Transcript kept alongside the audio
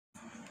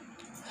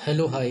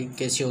Hello hi,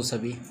 कैसे हो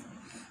सभी।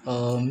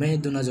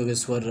 मैं दुना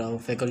Jogeshwar Rao,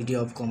 faculty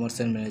of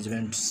commerce and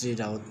management, Shri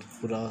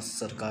Rawatpura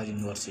सरकार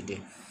यूनिवर्सिटी।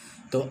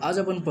 तो आज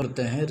अपन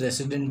पढ़ते हैं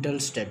रेसिडेंटल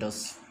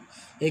स्टेटस।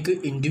 एक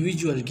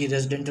इंडिविजुअल की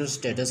रेसिडेंटल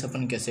स्टेटस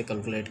अपन कैसे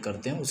कैलकुलेट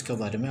करते हैं उसके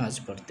बारे में आज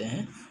पढ़ते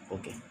हैं।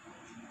 ओके,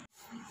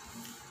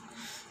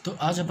 तो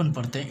आज अपन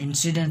पढ़ते हैं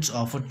incidents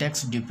of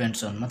tax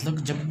depends on.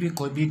 मतलब जब भी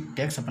कोई भी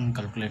टैक्स अपन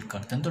कैलकुलेट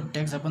करते हैं तो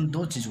टैक्स अपन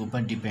दो चीज़ के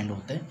ऊपर डिपेंड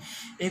होता है।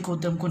 एक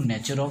होता है हमको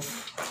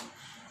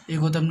एक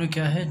होता है अपने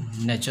क्या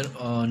है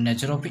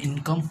नेचर ऑफ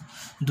इनकम,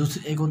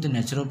 दूसरे एक होते हैं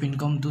नेचर ऑफ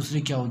इनकम,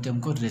 दूसरे क्या होते हैं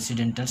हमको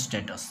रेसिडेंटल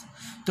स्टेटस।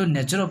 तो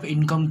नेचर ऑफ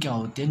इनकम क्या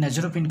होती है?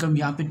 नेचर ऑफ इनकम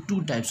यहाँ पे टू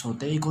टाइप्स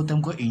होते हैं। एक होता है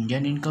हमको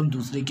इंडियन इनकम,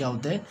 दूसरे क्या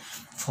होता है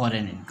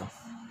फॉरेन इनकम।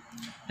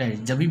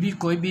 राइट, जब भी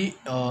कोई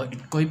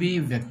भी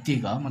व्यक्ति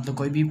का मतलब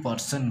कोई भी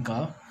पर्सन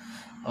का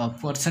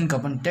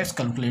अपन टैक्स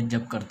कैलकुलेट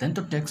जब करते हैं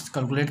तो जब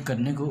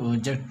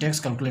टैक्स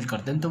कैलकुलेट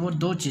करते हैं तो वो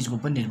दो चीज़ के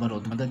ऊपर निर्भर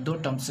होता है, मतलब दो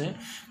टर्म से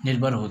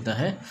निर्भर होता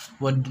है।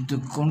 वो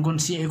कौन कौन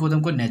सी? एक होता है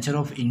हमको नेचर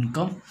ऑफ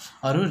इनकम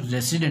और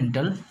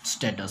रेसिडेंटल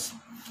स्टेटस।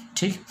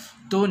 ठीक,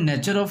 तो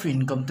नेचर ऑफ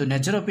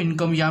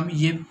इनकम यहाँ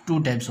ये टू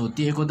टाइप्स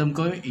होती है। एक होता है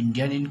हमको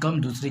इंडियन इनकम,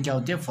 दूसरी क्या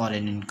होती है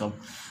फॉरेन इनकम।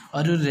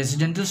 और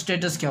रेसिडेंटल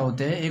स्टेटस क्या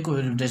होता है? एक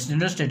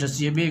रेसिडेंटल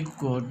स्टेटस ये भी एक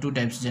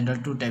जनरल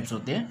टू टाइप्स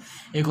होते हैं।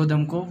 एक होता है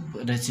हमको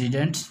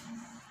रेसिडेंट्स,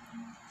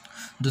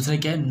 दूसरा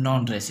क्या है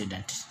नॉन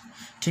रेसिडेंट।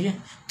 ठीक है,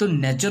 तो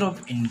नेचर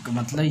ऑफ इनकम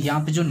मतलब यहाँ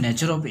पे जो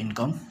नेचर ऑफ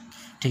इनकम,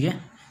 ठीक है,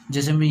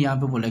 जैसे मैं यहाँ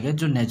पे बोला गया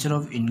जो नेचर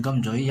ऑफ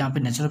इनकम जो है यहाँ पे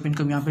नेचर ऑफ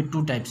इनकम यहाँ पे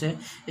टू टाइप्स है।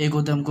 एक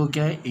होता है हमको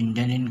क्या है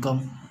इंडियन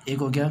इनकम, एक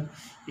हो गया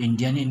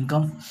इंडियन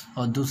इनकम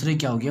और दूसरे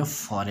क्या हो गया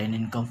फॉरेन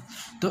इनकम।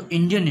 तो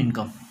इंडियन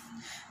इनकम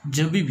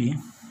जब भी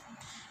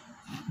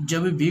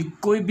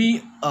कोई भी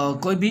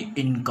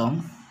इनकम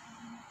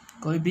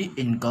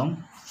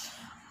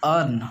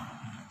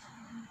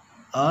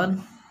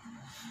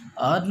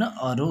अर्न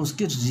और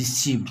उसके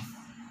रिसीव्ड,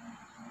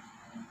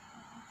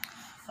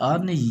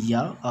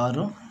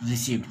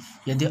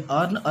 यदि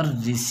अर्न और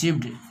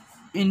रिसीव्ड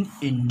इन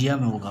इंडिया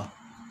में होगा,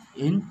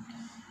 इन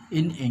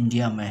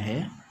इंडिया में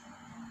है,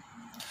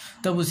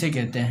 तब उसे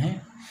कहते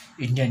हैं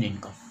इंडियन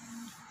इनकम।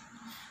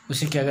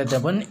 उसे क्या कहते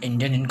हैं अपन?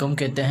 इंडियन इनकम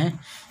कहते हैं।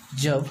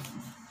 जब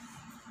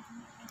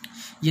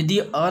यदि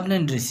earn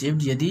and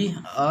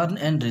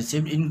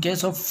received in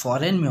case of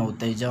foreign में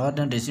होता है, जब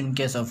earn and received in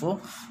case of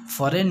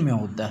foreign में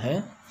होता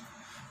है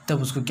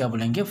तब उसको क्या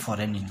बोलेंगे?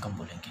 फॉरेन इनकम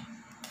बोलेंगे।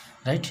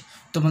 राइट,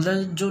 तो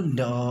मतलब जो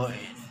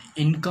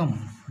इनकम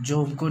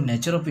जो हमको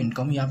नेचर ऑफ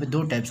इनकम यहाँ पे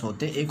दो टाइप्स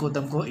होते हैं। एक होता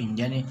है हमको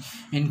इंडियन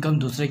इनकम,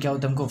 दूसरे क्या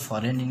होता है हमको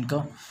फॉरेन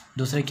इनकम,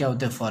 दूसरे क्या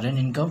होते हैं फॉरेन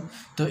इनकम।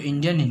 तो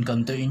इंडियन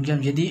इनकम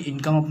यदि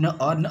इनकम अपने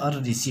अर्न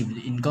और रिसीव,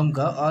 इनकम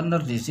का अर्न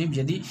और रिसीव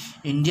यदि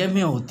इंडिया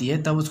में होती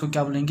है तब उसको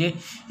क्या बोलेंगे?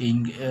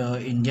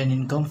 Indian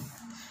income.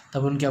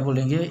 तब उन क्या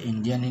बोलेंगे?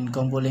 इंडियन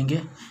इनकम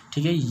बोलेंगे।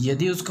 ठीक है,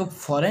 यदि उसको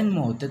फॉरेन में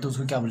होते तो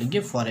उसको क्या बोलेंगे?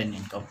 Foreign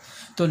income.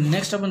 तो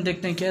नेक्स्ट अपन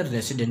देखते हैं क्या?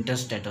 Residential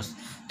status.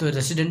 तो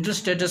रेसिडेंटल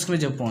स्टेटस में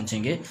जब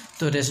पहुंचेंगे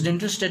तो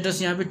रेसिडेंटल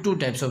स्टेटस यहाँ पे two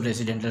types of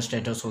residential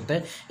status होता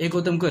है। एक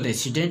होता है हमको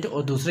रेसिडेंट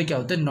और दूसरे क्या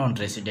होते हैं? Non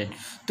resident.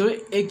 तो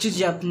एक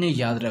चीज़ आपने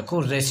याद रखो,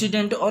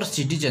 रेसिडेंट और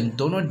सिटीजन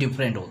दोनों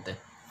डिफरेंट होते हैं।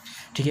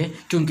 ठीक है,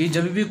 क्योंकि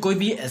जब भी कोई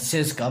भी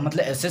एसएस का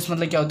मतलब एसएस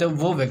मतलब क्या होता है?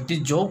 वो व्यक्ति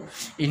जो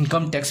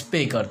इनकम टैक्स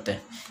पे करते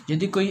हैं।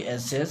 यदि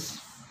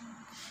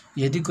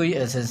कोई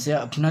एसएस से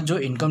अपना जो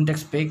इनकम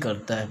टैक्स पे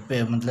करता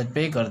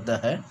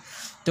है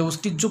तो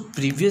उसकी जो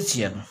प्रीवियस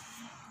ईयर,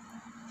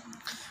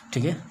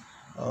 ठीक है,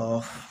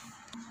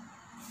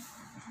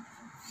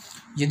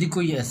 यदि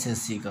कोई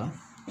एसएससी का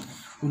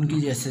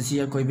उनकी एसएससी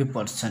या कोई भी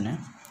पर्सन है,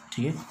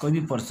 ठीक है, कोई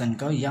भी पर्सन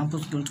का यहाँ पर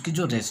उसकी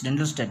जो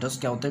रेसिडेंटल स्टेटस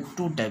क्या होता है?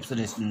 टू टाइप्स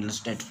रेसिडेंटल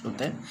स्टेटस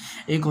होता है।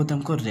 एक होता है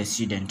हमको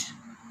रेसिडेंट,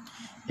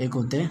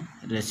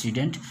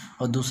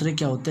 और दूसरे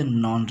क्या होते हैं?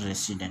 Non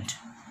resident.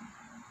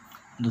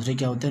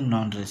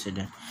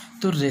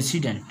 तो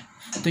रेसिडेंट,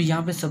 तो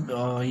यहाँ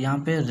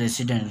पे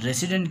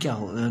रेसिडेंट क्या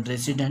हो?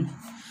 रेसिडेंट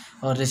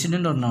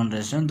और नॉन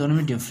रेसिडेंट दोनों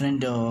में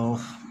डिफरेंट।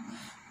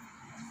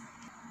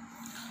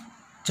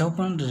 जब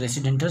अपन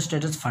रेसिडेंटल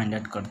स्टेटस फाइंड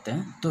आउट करते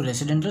हैं तो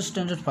रेसिडेंटल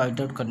स्टेटस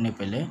फाइंड आउट करने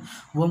पहले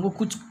वो हमको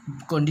कुछ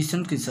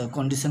कंडीशन के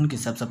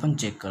हिसाब से अपन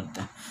चेक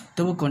करते हैं।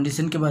 तो वो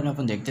कंडीशन के बारे में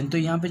अपन देखते हैं। तो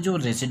यहाँ पे जो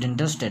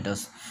रेसिडेंटल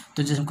स्टेटस,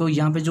 तो जैसे हमको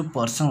यहाँ पे जो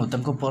पर्सन होता है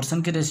हमको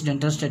पर्सन के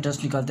रेसिडेंटल स्टेटस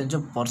निकालते हैं। जो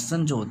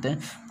पर्सन जो होते हैं,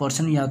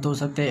 पर्सन या तो हो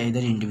सकते हैं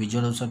इधर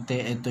इंडिविजुअल हो सकते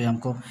हैं, तो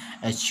हमको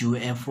एच यू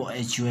एफ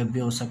भी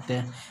हो सकते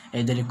हैं,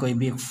 इधर कोई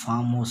भी एक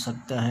फार्म हो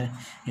सकता है,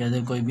 या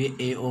इधर कोई भी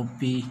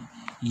AOP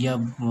या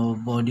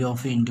body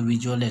of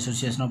individual,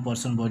 association of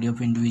person, body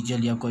of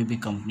individual, या कोई भी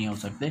कंपनी हो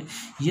सकते हैं।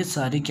 ये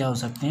सारे क्या हो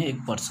सकते हैं? एक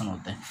पर्सन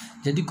होता है।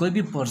 यदि कोई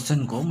भी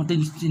पर्सन को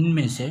मतलब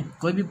इनमें से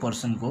कोई भी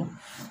पर्सन को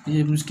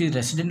उसकी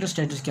रेसिडेंटल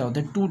स्टेटस क्या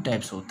होता है? टू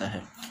टाइप्स होता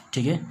है।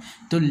 ठीक है,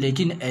 तो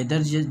लेकिन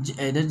इधर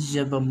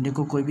जब हमने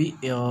को कोई भी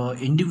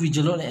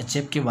इंडिविजुअल और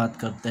HF की बात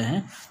करते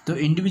हैं तो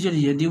इंडिविजुअल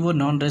यदि वो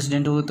नॉन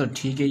रेसिडेंट हो तो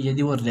ठीक है,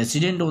 यदि वो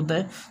रेसिडेंट होता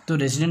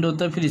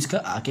है फिर इसका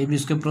आगे भी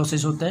उसका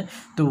प्रोसेस होता है।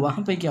 तो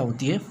वहाँ पे क्या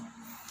होती है?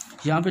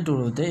 यहाँ पे टू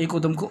होते हैं। एक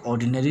होता है हमको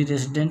ऑर्डिनरी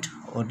रेसिडेंट,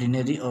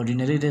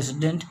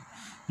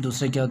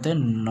 दूसरे क्या होते हैं?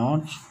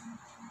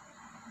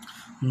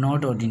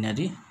 नॉट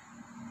ऑर्डिनरी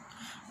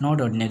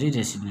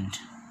रेसिडेंट,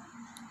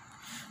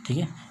 ठीक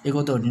है। एक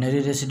होता है ऑर्डिनरी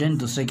रेसिडेंट,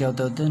 दूसरा क्या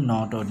होता है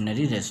नॉट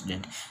ऑर्डिनरी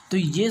रेसिडेंट। तो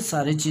ये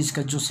सारे चीज़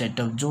का जो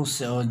सेटअप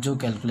जो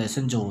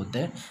कैलकुलेशन जो होता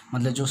है,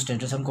 मतलब जो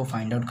स्टेटस हमको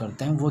फाइंड आउट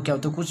करते हैं, वो क्या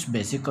होता है कुछ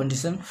बेसिक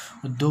कंडीशन,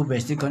 दो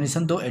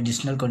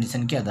एडिशनल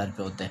कंडीशन के आधार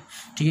पे होता है,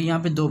 ठीक है। यहाँ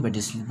पे दो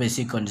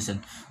बेसिक कंडीशन।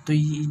 तो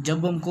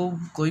जब हमको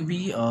कोई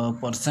भी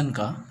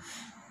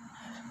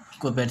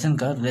पर्सन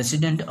का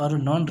रेसिडेंट और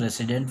नॉन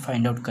रेसिडेंट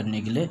फाइंड आउट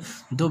करने के लिए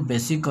दो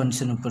बेसिक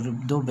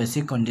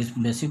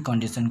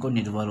कंडीशन को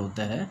निर्भर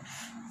होता है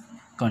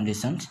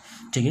कंडीशंस,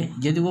 ठीक है।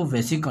 यदि वो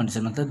बेसिक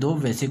कंडीशन मतलब दो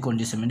बेसिक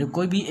कंडीशन में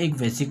कोई भी एक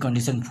बेसिक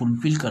कंडीशन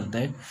फुलफिल करता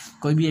है,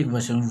 कोई भी एक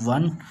वर्षन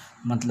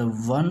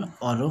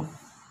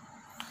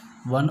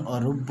वन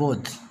और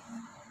बोथ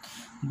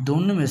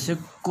दोनों में से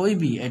कोई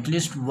भी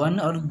एटलीस्ट वन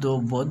और दो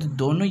बोथ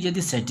दोनों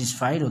यदि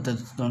सेटिस्फाइड होता है,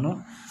 तो दोनों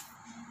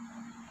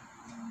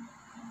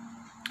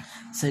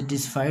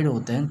सेटिस्फाइड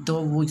होते हैं,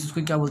 तो वो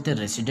इसको क्या बोलते हैं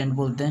रेसिडेंट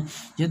बोलते हैं।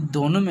 ये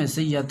दोनों में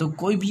से या तो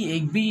कोई भी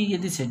एक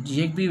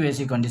भी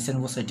वैसी कंडीशन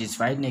वो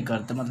सेटिस्फाइड नहीं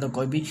करता, मतलब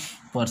कोई भी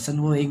पर्सन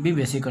वो एक भी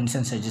वैसी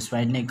कंडीशन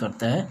सेटिस्फाइड नहीं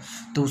करता है,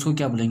 तो उसको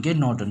क्या बोलेंगे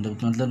नॉट,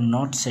 मतलब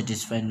not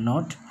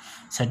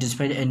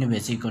satisfied any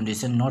basic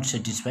condition, not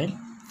satisfied.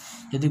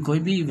 यदि कोई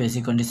भी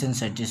बेसिक कंडीशन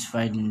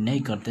सेटिस्फाइड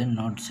नहीं करते,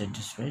 not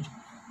satisfied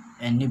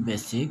any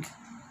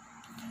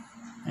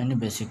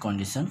basic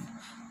condition,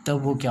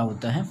 तब वो क्या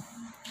होता है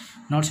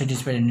not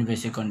satisfied any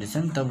basic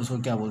condition, तब उसको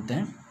क्या बोलते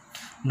हैं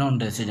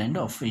नॉन रेसिडेंट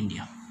ऑफ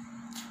इंडिया,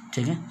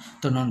 ठीक है।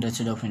 तो नॉन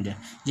रेसिडेंट ऑफ इंडिया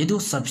यदि वो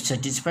सब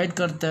सेटिस्फाइड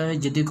करता है,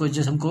 यदि कोई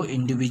जैसे हमको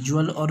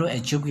इंडिविजुअल और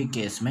एच के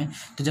केस में,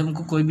 तो जब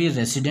हमको कोई भी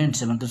रेसिडेंट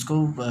से मतलब उसको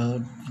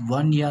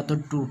वन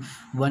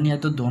या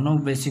तो दोनों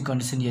बेसिक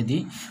कंडीशन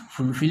यदि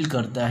फुलफिल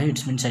करता है,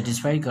 इट्स मीन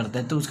सेटिस्फाई करता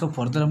है, तो उसको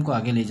फर्दर हमको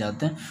आगे ले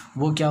जाते हैं।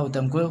 वो क्या होता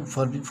है हमको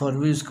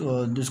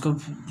उसको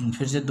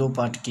फिर से दो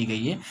पार्ट की गई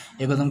है, एक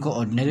होता है हमको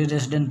ऑर्डिनरी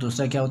रेसिडेंट,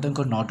 दूसरा क्या होता है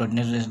हमको not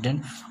ordinary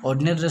resident.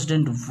 Ordinary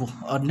resident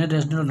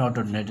और नॉट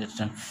ऑर्डिनरी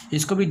रेसिडेंट,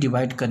 इसको भी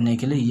डिवाइड करने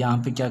के लिए यहाँ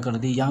पे क्या कर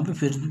दी, यहाँ पे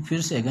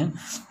फिर से अगेन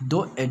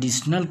दो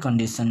एडिशनल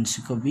कंडीशंस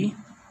को भी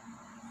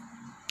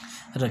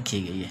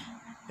रखी गई है,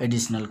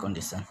 एडिशनल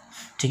कंडीशन,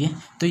 ठीक है।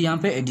 तो यहाँ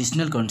पे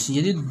एडिशनल कंडीशन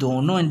यदि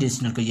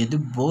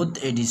बोथ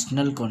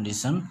एडिशनल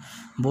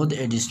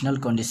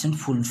कंडीशन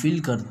फुलफिल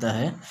करता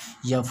है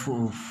या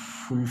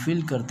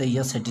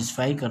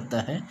सेटिस्फाई करता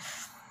है,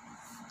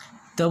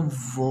 तब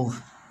वो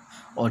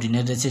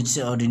ऑर्डिनरी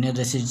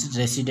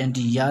रेसिडेंट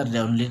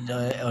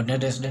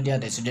या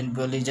रेसिडेंट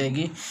बोली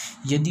जाएगी।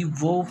 यदि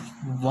वो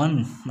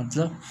वन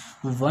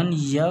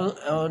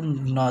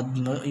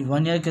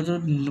या के तो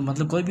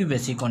मतलब कोई भी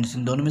बेसिक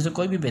कंडीशन, दोनों में से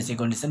कोई भी बेसिक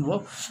कंडीशन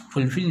वो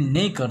फुलफिल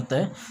नहीं करता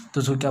है,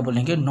 तो उसको क्या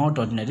बोलेंगे नॉट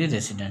ऑर्डिनरी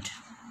रेसिडेंट,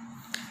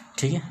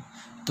 ठीक है।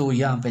 तो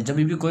यहाँ पे जब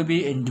भी कोई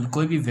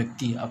भी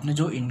व्यक्ति अपने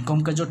जो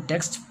इनकम का जो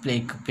टैक्स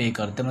पे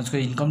करते हैं, उसको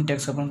इनकम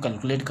टैक्स अपन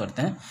कैलकुलेट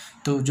करते हैं,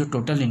 तो जो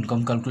टोटल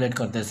इनकम कैलकुलेट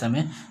करते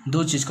समय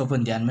दो चीज़ को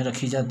अपन ध्यान में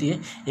रखी जाती है।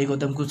 एक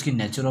होता है हमको उसकी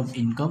नेचर ऑफ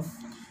इनकम,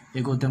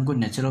 तो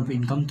नेचर ऑफ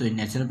इनकम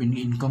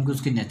की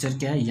उसकी नेचर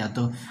क्या है, या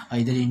तो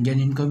इधर इंडियन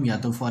इनकम या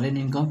तो फॉरेन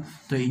इनकम।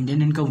 तो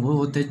इंडियन इनकम वो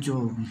होते हैं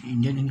जो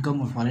इंडियन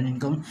इनकम और फॉरेन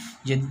इनकम।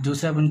 ये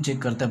दूसरा अपन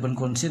चेक करते हैं अपन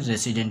कौन सी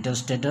रेसिडेंटल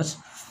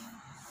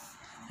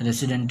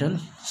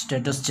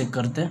स्टेटस चेक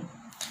करते हैं,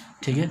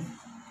 ठीक है।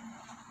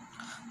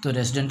 तो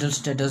रेसिडेंटल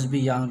स्टेटस भी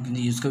यहाँ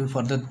इसको भी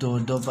फर्दर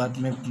दो पार्ट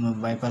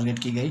में बाइफरकेट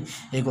की गई।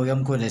 एक हो गया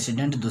हमको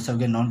रेसिडेंट, दूसरा हो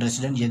गया नॉन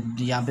रेसिडेंट। ये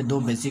यहाँ पे दो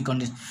बेसिक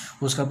कंडीशन,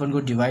 उसका अपन को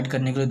डिवाइड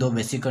करने के लिए दो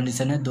बेसिक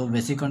कंडीशन है। दो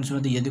बेसिक कंडीशन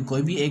में यदि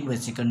कोई भी एक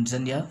बेसिक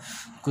कंडीशन या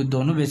कोई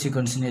दोनों बेसिक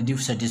कंडीशन यदि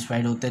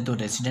सेटिस्फाइड होते हैं तो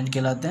रेसिडेंट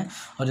कहलाते हैं,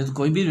 और यदि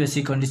कोई भी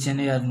बेसिक कंडीशन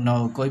है या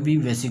कोई भी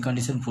बेसिक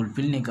कंडीशन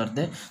फुलफिल नहीं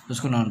करते तो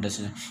उसको नॉन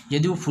रेसिडेंट।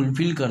 यदि वो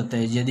फुलफिल करते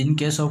हैं, यदि in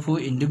case of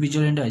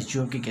individual and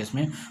HUF के केस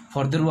में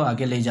फर्दर वो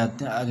आगे ली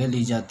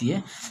जाती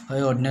है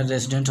ऑर्डिनरी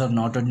रेसिडेंट और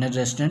नॉट ऑर्डिनरी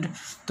रेसिडेंट।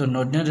 तो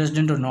ऑर्डिनरी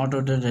रेसिडेंट और नॉट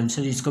ऑर्डिनरी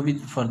रेसिडेंट इसको भी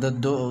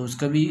फर्दर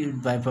उसका भी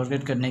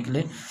बाइफरकेट करने के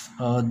लिए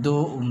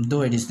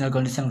दो एडिशनल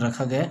कंडीशन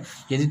रखा गया है।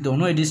 यदि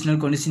दोनों एडिशनल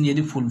कंडीशन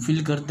यदि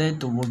फुलफिल करते हैं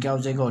तो वो क्या हो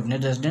जाएगा ऑर्डिनरी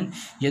रेसिडेंट,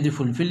 यदि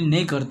फुलफिल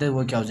नहीं करते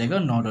वो क्या हो जाएगा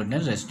नॉट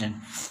ऑर्डिनरी रेसिडेंट।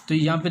 तो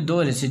यहाँ पे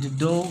दो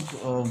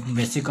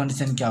बेसिक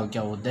कंडीशन क्या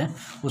होते हैं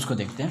उसको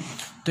देखते हैं।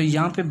 तो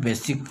यहाँ पे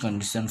basic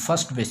condition,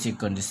 first basic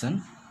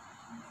condition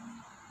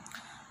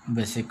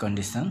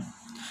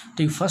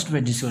ठीक, फर्स्ट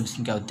बेसिक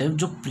कंडीशन क्या होता है,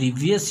 जो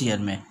प्रीवियस ईयर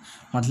में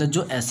मतलब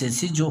जो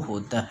एसएससी जो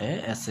होता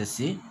है,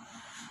 एसएससी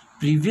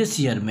प्रीवियस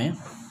ईयर में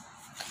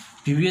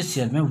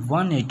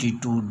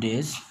 182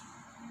 days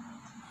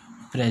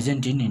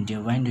present in India,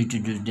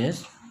 182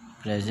 days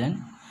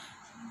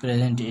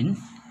present in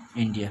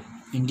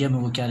India में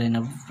वो क्या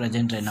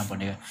प्रेजेंट रहना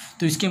पड़ेगा।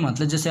 तो इसके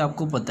मतलब जैसे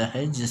आपको पता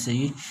है, जैसे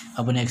ही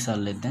अपन एक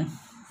साल लेते हैं,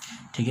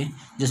 ठीक है,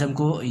 जैसे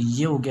हमको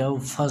ये हो गया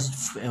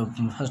फर्स्ट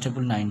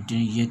अप्रैल 19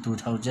 ये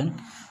 2000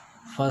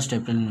 1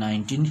 अप्रैल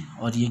 19,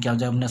 और ये क्या हो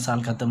जाएगा अपना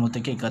साल ख़त्म होते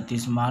कि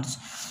 31 मार्च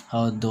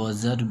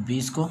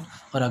 2020 को,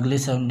 और अगले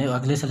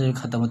साल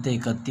ख़त्म होते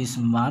 31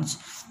 मार्च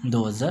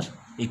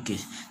 2021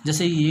 21।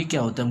 जैसे ये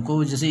क्या होता है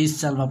हमको, जैसे इस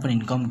साल में अपन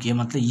इनकम किया,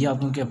 मतलब ये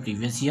आपको क्या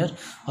प्रीवियस ईयर,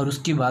 और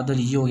उसके बाद और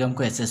ये हो गया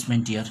हमको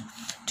असेसमेंट ईयर।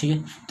 ठीक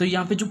है, तो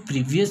यहाँ पे जो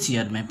प्रीवियस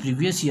ईयर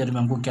में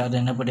हमको क्या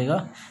रहना पड़ेगा,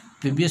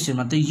 प्रीवियस ईयर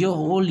मतलब ये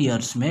होल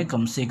ईयर्स में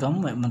कम से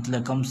कम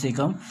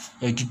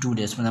 82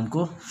 डेज, मतलब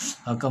हमको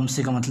कम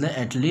से कम मतलब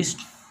एटलीस्ट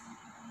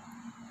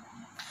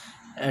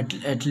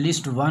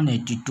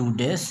 182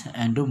 डेज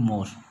एंड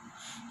मोर।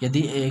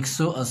 यदि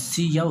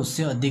 180 या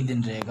उससे अधिक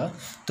दिन रहेगा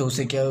तो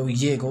उसे क्या,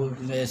 ये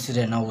ऐसे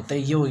रहना होता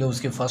है। ये हो गया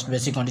उसके फर्स्ट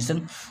बेसिक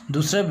कंडीशन।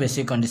 दूसरा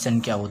बेसिक कंडीशन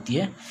क्या होती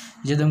है,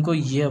 जब हमको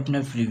ये अपने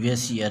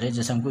प्रीवियस ईयर है,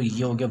 जैसे हमको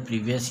ये हो गया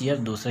प्रीवियस ईयर,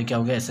 दूसरा क्या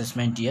हो गया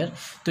असेसमेंट ईयर,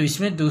 तो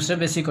इसमें दूसरा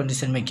बेसिक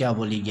कंडीशन में क्या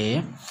बोली गई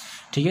है,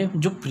 ठीक है,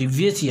 जो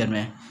प्रीवियस ईयर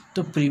में,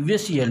 तो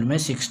प्रीवियस ईयर में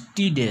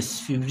 60 डेज,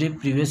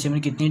 प्रीवियस ईयर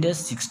में कितनी डेज,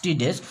 60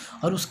 डेज,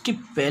 और उसके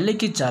पहले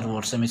के 4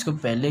 वर्ष में, इसको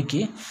पहले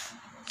के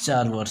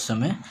 4 वर्ष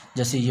में,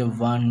 जैसे ये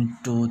 1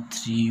 2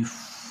 3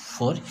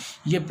 4,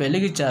 ये पहले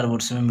के 4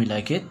 वर्ष में मिला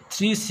के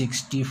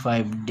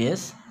 365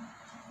 डेज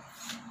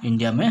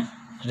इंडिया में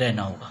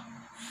रहना होगा।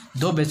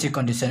 2 बेसिक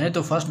कंडीशन है।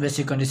 तो फर्स्ट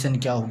बेसिक कंडीशन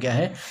क्या हो गया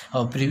है,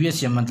 और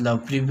प्रीवियस ईयर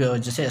मतलब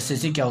जैसे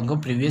एसएससी क्या होगा,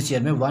 प्रीवियस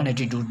ईयर में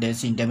 182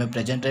 डेज इंडिया में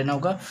प्रेजेंट रहना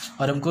होगा।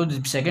 और हमको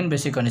सेकंड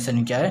बेसिक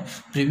कंडीशन क्या है,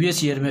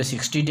 प्रीवियस ईयर में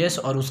 60 डेज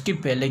और उसके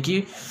पहले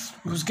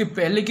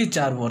की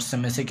 4 वर्ष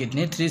में से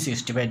कितने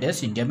 365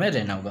 डेज इंडिया में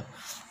रहना होगा।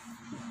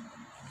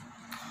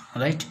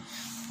 राइट,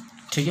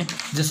 ठीक है।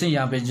 जैसे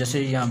यहाँ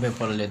पे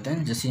पढ़ लेते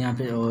हैं, जैसे यहाँ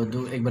पे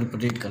एक बार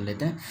रीड कर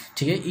लेते हैं,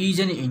 ठीक है। Is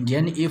an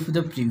Indian if the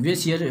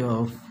previous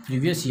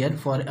year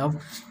for a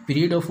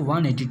period of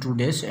 182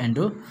 days and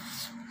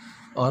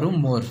और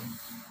मोर,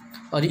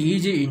 और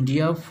is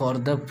India for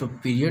the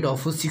period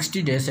of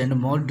 60 days and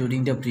more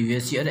during the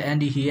previous year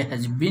and he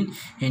has been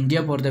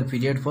India for the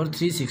period for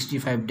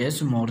 365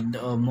 days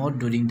more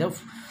during the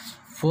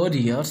 4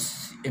 years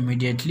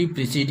immediately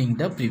preceding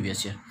the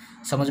previous year.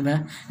 समझ में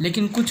आया।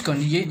 लेकिन कुछ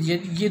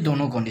ये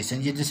दोनों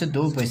condition, ये जैसे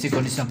 2 basic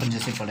condition अपन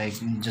जैसे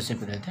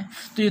पढ़े थे,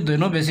 तो ये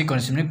दोनों बेसिक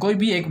कंडीशन में कोई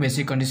भी एक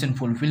बेसिक कंडीशन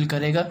फुलफिल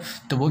करेगा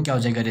तो वो क्या हो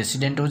जाएगा,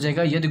 रेसिडेंट हो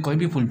जाएगा। यदि कोई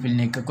भी फुलफिल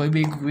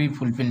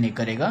नहीं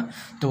करेगा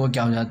तो वो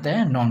क्या हो जाता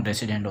है, नॉन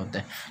रेसिडेंट होता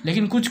है।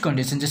 लेकिन कुछ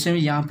कंडीशन जैसे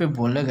यहाँ पे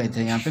बोले गए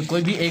थे, यहाँ पे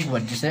कोई भी एक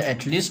वर्ड जैसे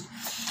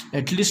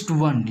एटलीस्ट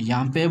वन,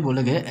 यहाँ पे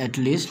बोले गए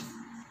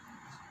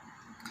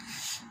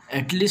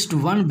एटलीस्ट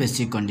वन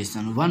बेसिक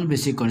कंडीशन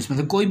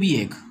मतलब कोई भी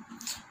एक,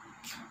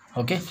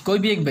 ओके, कोई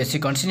भी एक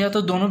बेसिक कंडीशन या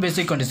तो दोनों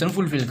बेसिक कंडीशन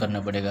फुलफिल करना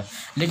पड़ेगा।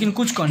 लेकिन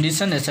कुछ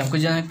कंडीशन ऐसे हमको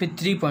जहाँ पे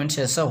 3 पॉइंट्स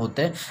ऐसा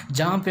होता है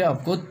जहाँ पे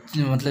आपको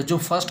मतलब जो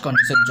फर्स्ट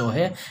कंडीशन जो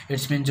है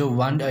इट्स मीन जो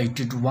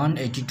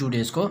 182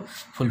 डेज को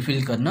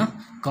फुलफिल करना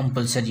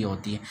कंपलसरी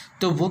होती है।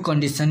 तो वो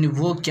कंडीशन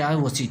वो क्या है,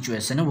 वो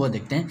सिचुएशन है, वो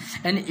देखते हैं।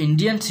 An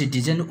Indian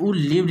citizen who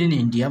lived in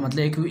India, मतलब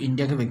एक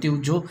इंडिया का व्यक्ति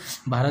जो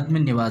भारत में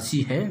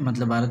निवासी है,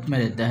 मतलब भारत में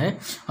रहता है,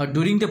 और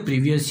during the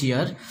previous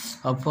year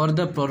for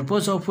the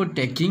purpose of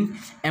taking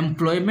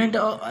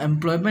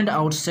employment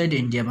outside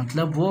India,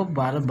 मतलब वो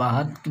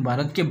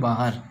भारत के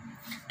बाहर,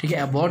 ठीक है,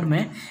 अब्रॉड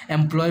में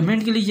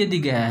एम्प्लॉयमेंट के लिए यदि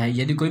गया है,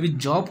 यदि कोई भी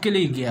जॉब के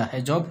लिए गया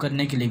है, जॉब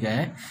करने के लिए गया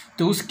है,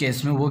 तो उस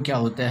केस में वो क्या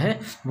होता है,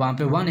 वहाँ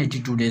पे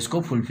 182 डेज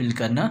को फुलफिल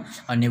करना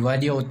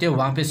अनिवार्य होते हैं।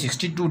 वहाँ पे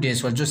 62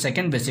 डेज पर जो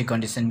सेकंड बेसिक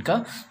कंडीशन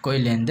का कोई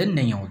लेन देन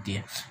नहीं होती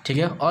है, ठीक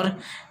है।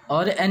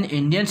 और an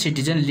Indian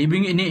citizen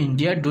living in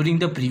India during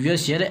the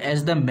previous year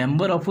as the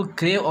member of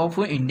cray of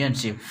Indian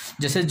ship,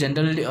 जैसे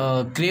general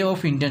cray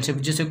of Indian ship,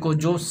 जैसे को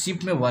जो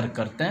शिप में वर्क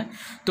करते हैं,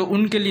 तो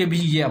उनके लिए भी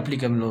ये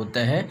अप्लीकेबल होता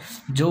है,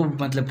 जो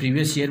मतलब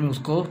प्रीवियस ईयर में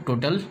उसको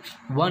टोटल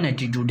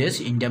 182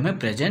 डेज इंडिया में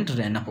प्रेजेंट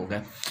रहना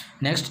होगा।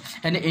 Next,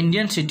 an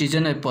Indian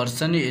citizen a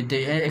person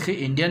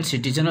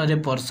और a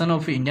person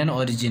of Indian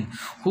origin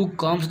who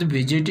comes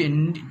visit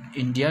in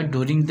India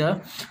during the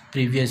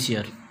previous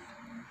year,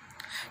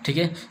 ठीक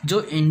है।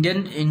 जो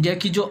इंडिया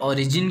की जो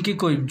ओरिजिन की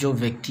कोई जो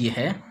व्यक्ति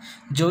है,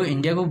 जो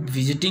इंडिया को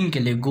विजिटिंग के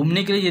लिए,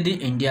 घूमने के लिए यदि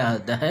इंडिया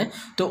आता है,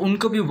 तो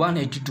उनको भी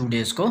 182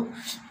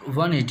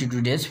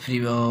 डेज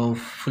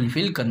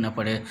फुलफिल करना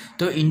पड़े।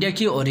 तो इंडिया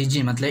की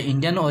ओरिजिन मतलब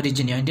इंडियन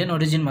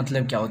ओरिजिन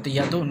मतलब क्या होता है,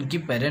 या तो उनकी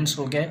पेरेंट्स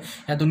हो गए,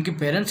 या तो उनकी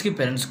पेरेंट्स की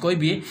पेरेंट्स, कोई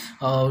भी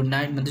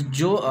मतलब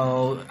जो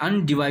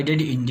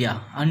अनडिवाइडेड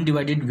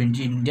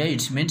इंडिया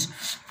इट्स मीन्स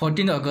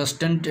 14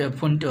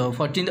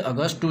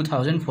 अगस्त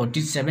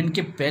 2047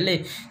 के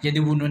पहले यदि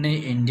उन्होंने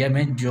इंडिया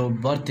में जो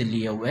बर्थ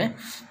लिया हुआ है,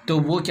 तो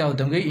वो क्या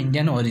होते होंगे,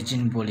 इंडियन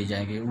ओरिजिन बोली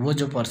जाएगी। वो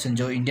जो पर्सन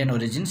जो इंडियन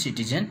ओरिजिन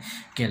सिटीजन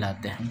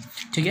कहलाते हैं,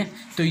 ठीक है।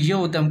 तो ये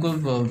होता है हमको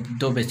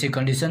 2 बेसिक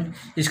कंडीशन।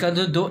 इसका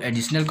तो 2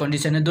 एडिशनल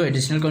कंडीशन है, 2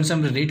 एडिशनल कंडीशन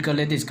हम रीड कर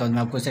लेते हैं, इसका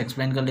मैं आपको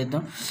एक्सप्लेन कर लेता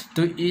हूँ।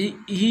 तो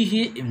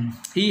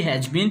he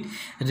has been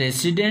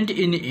resident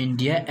in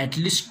India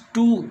at least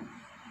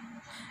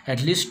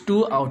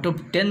to out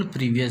of 10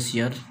 previous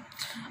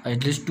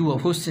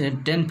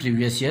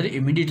year,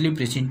 immediately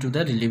preceding to the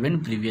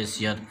relevant previous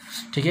year,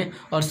 ठीक है।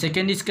 और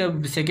सेकेंड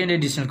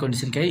एडिशनल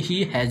कंडीशन क्या है,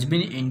 he has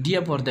been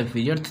India for the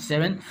period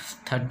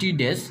 730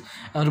 days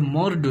और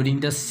मोर during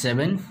the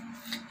 7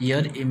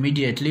 year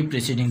immediately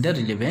preceding the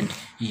relevant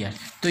year.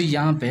 तो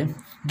यहाँ पे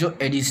जो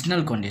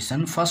additional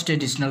condition, first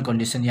additional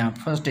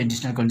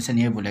condition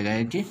ये बोला गया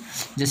है कि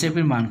जैसे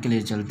फिर मान के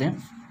लिए चलते हैं,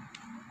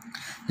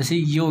 जैसे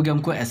ये हो गया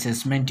हमको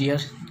असेसमेंट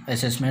ईयर,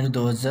 असेसमेंट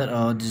 2000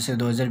 और जैसे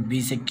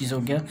 2020-21 हो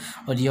गया,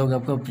 और ये हो गया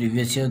आपका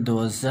प्रीवियस ईयर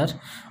 2000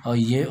 और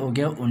ये हो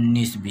गया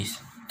 19-20,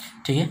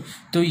 ठीक है।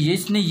 तो ये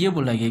इसने ये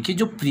बोला गया कि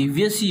जो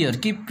प्रीवियस ईयर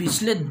की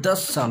पिछले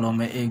 10 सालों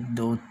में 1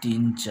 2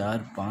 3 4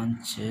 5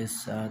 6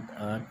 7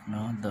 8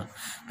 9 10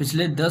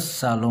 पिछले 10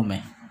 सालों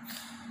में,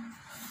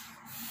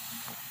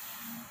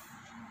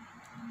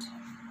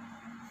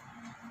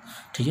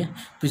 ठीक है,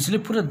 पिछले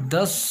पूरे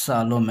 10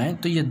 सालों में,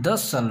 तो ये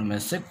 10 साल में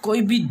से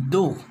कोई भी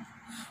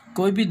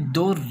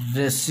दो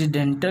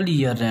रेसिडेंटल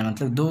ईयर रहे,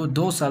 मतलब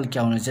दो साल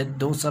क्या होने चाहिए,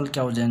 2 साल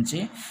क्या हो जाना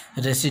चाहिए,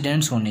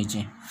 रेसिडेंट होने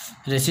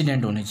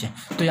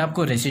चाहिए। तो ये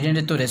आपको रेसिडेंट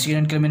है, तो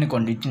रेसिडेंट के लिए मैंने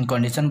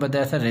कंडीशन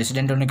बताया था।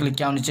 रेसिडेंट होने के लिए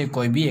क्या होनी चाहिए,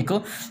 कोई भी एक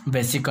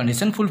बेसिक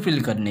कंडीशन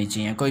फुलफिल करनी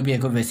चाहिए, कोई भी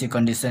एक बेसिक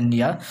कंडीशन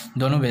या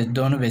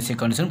दोनों बेसिक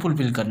कंडीशन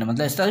फुलफिल करने,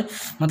 मतलब ऐसा,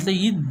 मतलब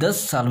ये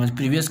 10 साल में,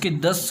 प्रीवियस के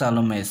 10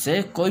 सालों में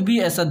से कोई भी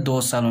ऐसा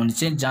 2 साल होने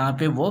चाहिए जहाँ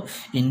पे वो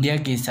इंडिया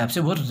के हिसाब से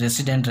वो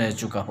रेसिडेंट रह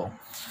चुका हो,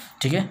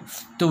 ठीक है।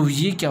 तो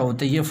ये क्या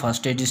होता है, ये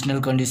फर्स्ट एडिशनल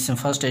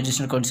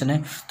कंडीशन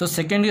है। तो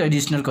सेकंड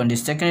एडिशनल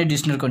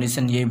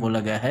कंडीशन यही बोला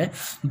गया है,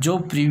 जो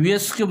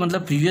प्रीवियस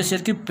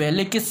ईयर के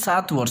पहले के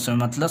 7 वर्ष में,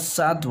 मतलब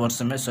 7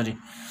 वर्ष में,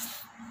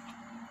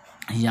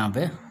 यहाँ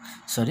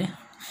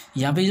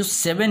पे जो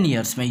 7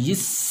 ईयर्स में, ये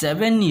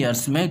 7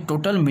 ईयर्स में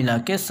टोटल मिला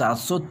के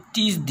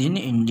 730 दिन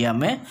इंडिया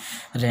में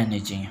रहने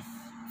चाहिए,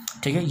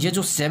 ठीक है। ये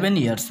जो 7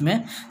 ईयर्स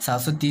में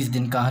 730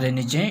 दिन कहाँ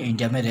रहने चाहिए,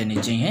 इंडिया में रहने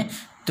चाहिए,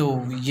 तो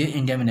ये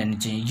इंडिया में रहनी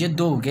चाहिए। ये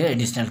 2 हो गए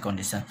एडिशनल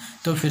कंडीशन।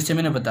 तो फिर से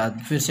मैं बता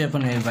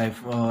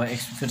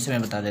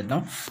देता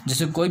हूँ।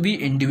 जैसे कोई भी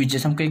इंडिविजुअल,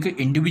 जैसे हम कहीं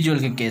इंडिविजुअल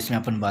के केस में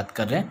अपन बात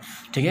कर रहे हैं,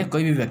 ठीक है,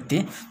 कोई भी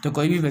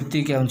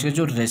व्यक्ति क्या उनके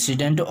जो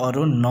रेसिडेंट और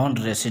वो नॉन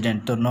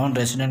रेसिडेंट, तो नॉन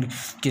रेसिडेंट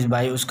किस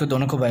उसको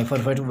दोनों को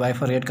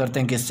बाइफरगेट करते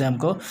हैं, किससे,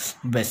 हमको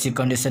बेसिक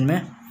कंडीशन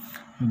में,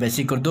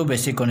 दो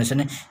बेसिक कंडीशन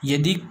है।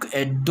 यदि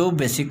 2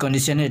 बेसिक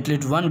कंडीशन है,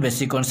 एटलीस्ट 1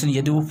 बेसिक कंडीशन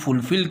यदि वो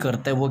फुलफिल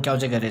करता है, वो क्या हो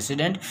जाएगा,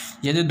 रेसिडेंट।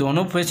 यदि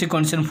दोनों बेसिक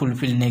कंडीशन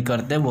फुलफिल नहीं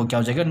करते, वो क्या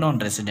हो जाएगा,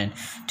 नॉन रेसिडेंट,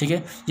 ठीक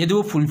है। यदि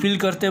वो फुलफिल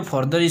करते हैं,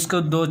 फर्दर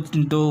इसको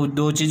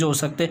दो चीज़ हो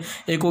सकते हैं,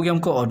 एक हो गया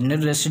हमको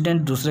ऑर्डिनरी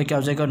रेसिडेंट, दूसरा क्या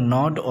हो जाएगा,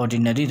 नॉट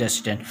ऑर्डिनरी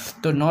रेसिडेंट।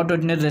 तो नॉट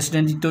ऑर्डिनरी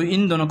रेसिडेंट, तो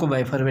इन दोनों को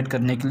बाइफरगेट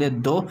करने के लिए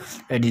दो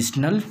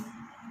एडिशनल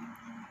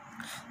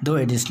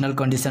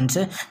कंडीशन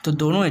है। तो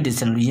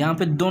यहाँ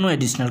पे दोनों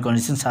एडिशनल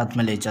कंडीशन साथ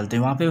में ले चलते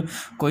हैं। वहाँ पे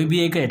कोई भी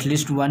एक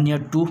एटलीस्ट 1 या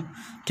 2,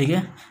 ठीक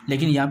है,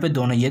 लेकिन यहाँ पे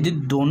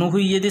दोनों,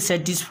 यदि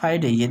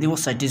सेटिस्फाइड है, यदि वो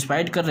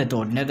सेटिस्फाइड कर रहे तो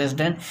ऑर्डिनरी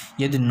रेसिडेंट,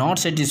 यदि नॉट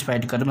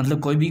सेटिस्फाइड कर रहे, मतलब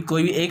कोई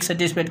भी एक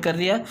सेटिस्फाइड कर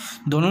रही है,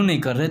 दोनों नहीं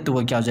कर रहे, तो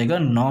वो क्या हो जाएगा,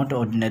 not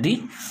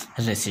ordinary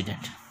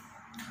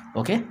resident.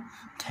 Okay,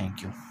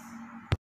 thank you.